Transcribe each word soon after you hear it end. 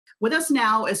With us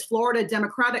now is Florida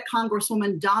Democratic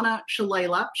Congresswoman Donna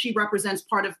Shalala. She represents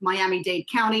part of Miami-Dade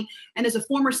County and is a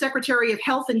former Secretary of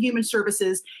Health and Human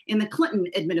Services in the Clinton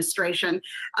administration.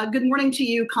 Good morning to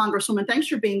you, Congresswoman. Thanks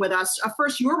for being with us.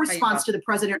 First, your response to the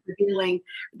president revealing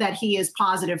that he is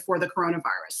positive for the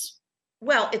coronavirus.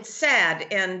 Well, it's sad,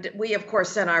 and we, of course,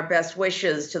 send our best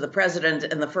wishes to the president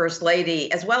and the first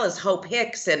lady, as well as Hope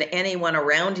Hicks and anyone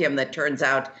around him that turns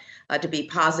out to be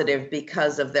positive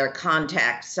because of their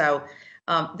contact. So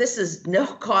this is no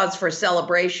cause for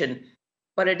celebration,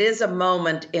 but it is a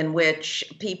moment in which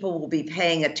people will be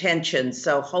paying attention.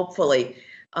 So hopefully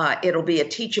it'll be a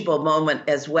teachable moment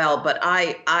as well. But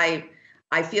I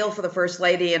feel for the first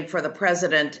lady and for the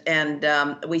president, and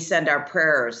we send our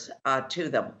prayers to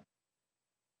them.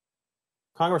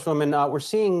 Congresswoman, we're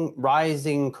seeing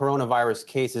rising coronavirus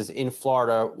cases in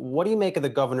Florida. What do you make of the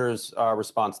governor's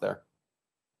response there?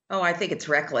 Oh, I think it's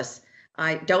reckless.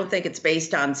 I don't think it's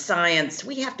based on science.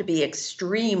 We have to be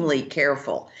extremely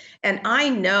careful. And I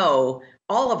know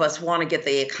all of us want to get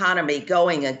the economy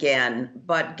going again,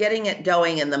 but getting it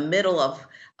going in the middle of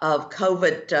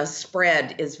COVID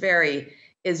spread is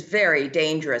very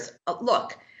dangerous.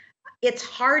 Look, it's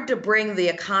hard to bring the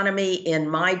economy in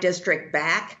my district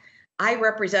back. I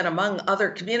represent, among other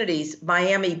communities,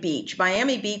 Miami Beach.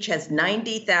 Miami Beach has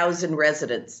 90,000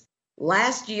 residents.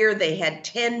 Last year, they had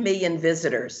 10 million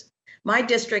visitors. My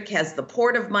district has the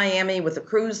Port of Miami with the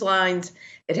cruise lines.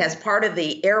 It has part of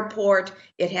the airport.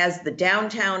 It has the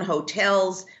downtown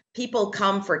hotels. People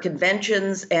come for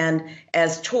conventions and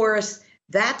as tourists.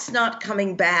 That's not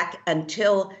coming back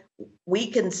until we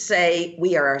can say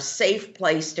we are a safe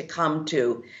place to come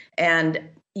to. And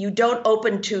you don't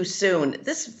open too soon.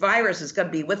 This virus is going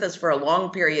to be with us for a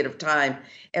long period of time,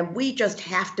 and we just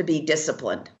have to be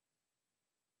disciplined.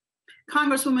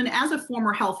 Congresswoman, as a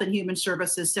former Health and Human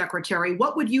Services Secretary,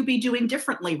 what would you be doing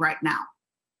differently right now?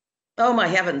 Oh, my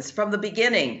heavens. From the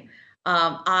beginning,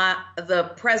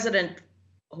 the president,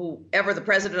 whoever the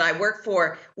president I work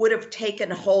for, would have taken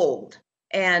hold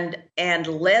and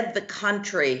led the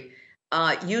country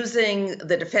using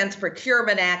the Defense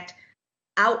Procurement Act,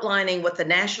 outlining what the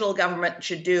national government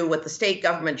should do, what the state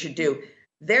government should do.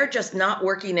 They're just not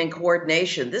working in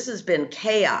coordination. This has been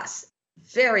chaos,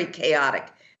 very chaotic,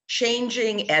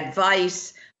 changing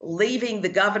advice, leaving the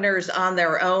governors on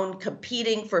their own,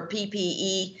 competing for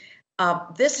PPE.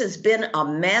 This has been a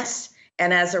mess,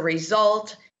 and as a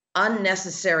result,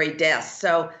 unnecessary deaths.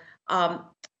 So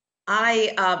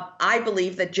I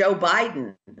believe that Joe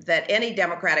Biden, that any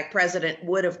Democratic president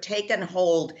would have taken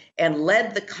hold and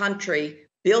led the country,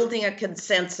 building a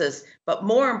consensus, but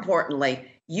more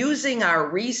importantly, using our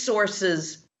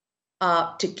resources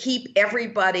to keep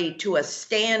everybody to a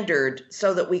standard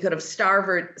so that we could have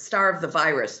starved the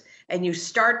virus. And you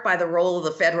start by the role of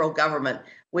the federal government,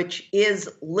 which is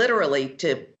literally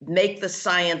to make the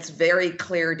science very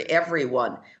clear to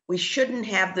everyone. We shouldn't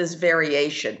have this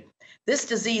variation. This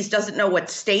disease doesn't know what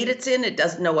state it's in, it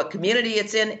doesn't know what community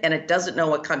it's in, and it doesn't know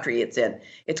what country it's in.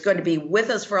 It's going to be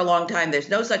with us for a long time. There's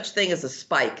no such thing as a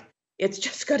spike. It's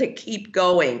just going to keep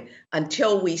going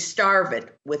until we starve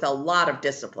it with a lot of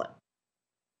discipline.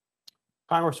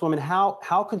 Congresswoman,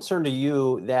 how concerned are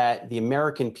you that the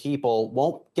American people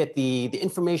won't get the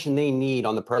information they need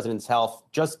on the president's health,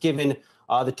 just given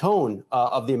the tone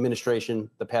of the administration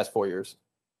the past 4 years?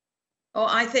 Oh,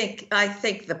 I think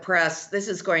the press, this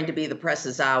is going to be the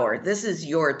press's hour. This is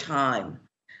your time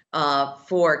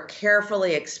for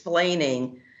carefully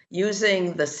explaining,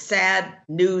 using the sad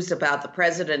news about the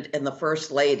president and the first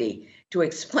lady to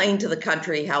explain to the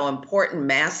country how important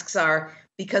masks are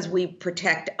because we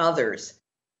protect others,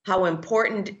 how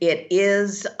important it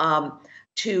is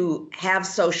to have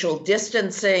social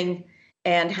distancing,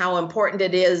 and how important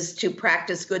it is to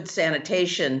practice good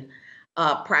sanitation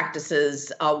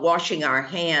practices, washing our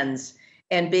hands,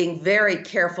 and being very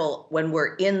careful when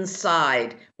we're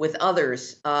inside with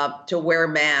others to wear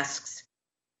masks,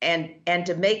 and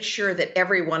to make sure that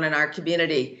everyone in our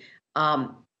community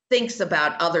thinks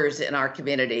about others in our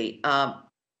community.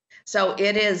 So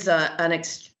it is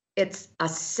it's a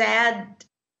sad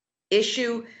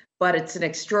issue, but it's an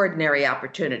extraordinary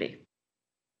opportunity.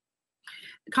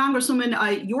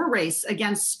 Congresswoman, your race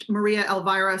against Maria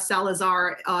Elvira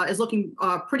Salazar is looking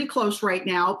pretty close right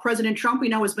now. President Trump, we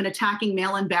know, has been attacking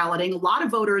mail-in balloting. A lot of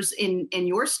voters in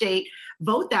your state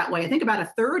vote that way. I think about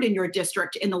a third in your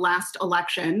district in the last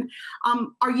election.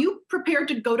 Are you prepared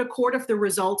to go to court if the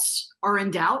results are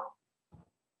in doubt?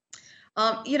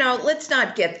 Let's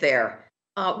not get there.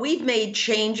 We've made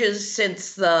changes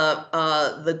since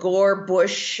the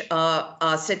Gore-Bush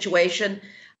situation.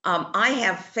 I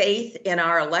have faith in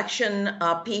our election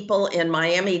people in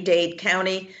Miami-Dade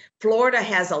County. Florida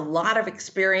has a lot of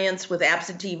experience with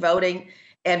absentee voting,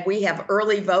 and we have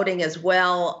early voting as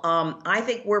well. I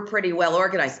think we're pretty well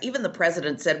organized. Even the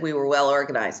president said we were well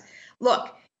organized.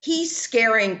 Look, he's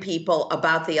scaring people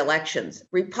about the elections,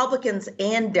 Republicans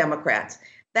and Democrats.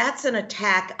 That's an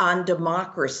attack on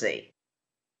democracy,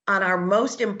 on our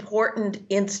most important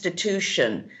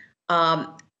institution,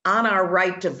 on our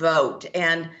right to vote.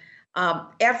 And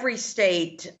every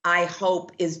state, I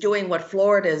hope, is doing what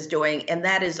Florida is doing, and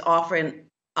that is offering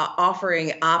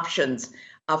options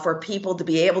for people to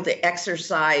be able to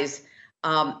exercise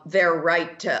their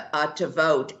right to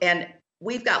vote. And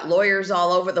we've got lawyers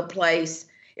all over the place.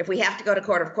 If we have to go to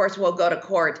court, of course, we'll go to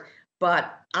court.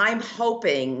 But I'm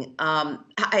hoping, I'm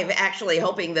actually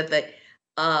hoping that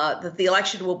the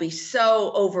election will be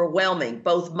so overwhelming,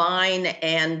 both mine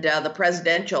and the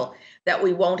presidential, that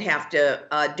we won't have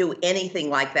to do anything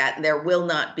like that, and there will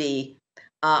not be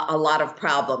a lot of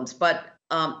problems. But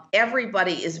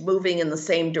everybody is moving in the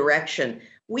same direction.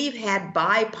 We've had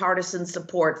bipartisan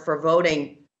support for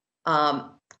voting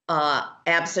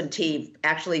absentee,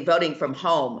 actually voting from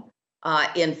home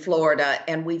in Florida,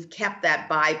 and we've kept that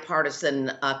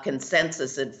bipartisan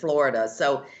consensus in Florida.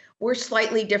 So we're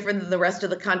slightly different than the rest of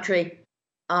the country,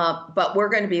 but we're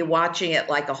going to be watching it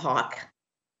like a hawk.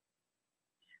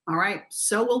 All right.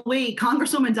 So will we.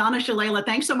 Congresswoman Donna Shalala,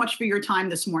 thanks so much for your time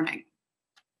this morning.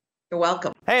 You're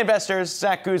welcome. Hey investors,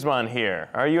 Zach Guzman here.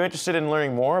 Are you interested in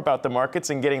learning more about the markets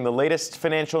and getting the latest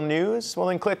financial news? Well,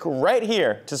 then click right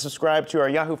here to subscribe to our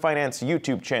Yahoo Finance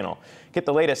YouTube channel. Get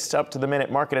the latest up-to-the-minute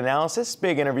market analysis,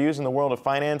 big interviews in the world of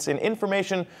finance, and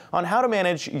information on how to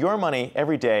manage your money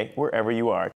every day wherever you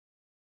are.